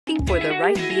Looking for the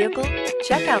right vehicle?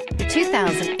 Check out the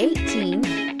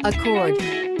 2018 Accord.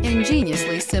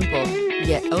 Ingeniously simple,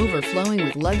 yet overflowing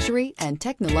with luxury and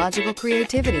technological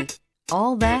creativity.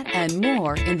 All that and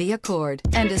more in the Accord,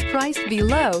 and is priced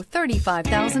below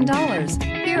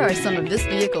 $35,000. Here are some of this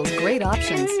vehicle's great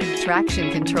options: traction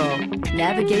control,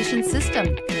 navigation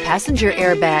system, passenger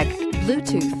airbag,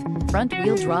 Bluetooth, front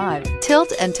wheel drive,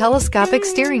 tilt and telescopic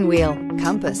steering wheel,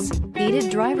 compass,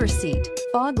 heated driver's seat,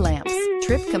 fog lamps,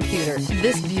 trip computer.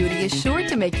 This beauty is sure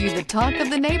to make you the talk of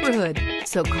the neighborhood.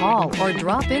 So call or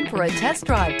drop in for a test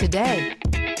drive today.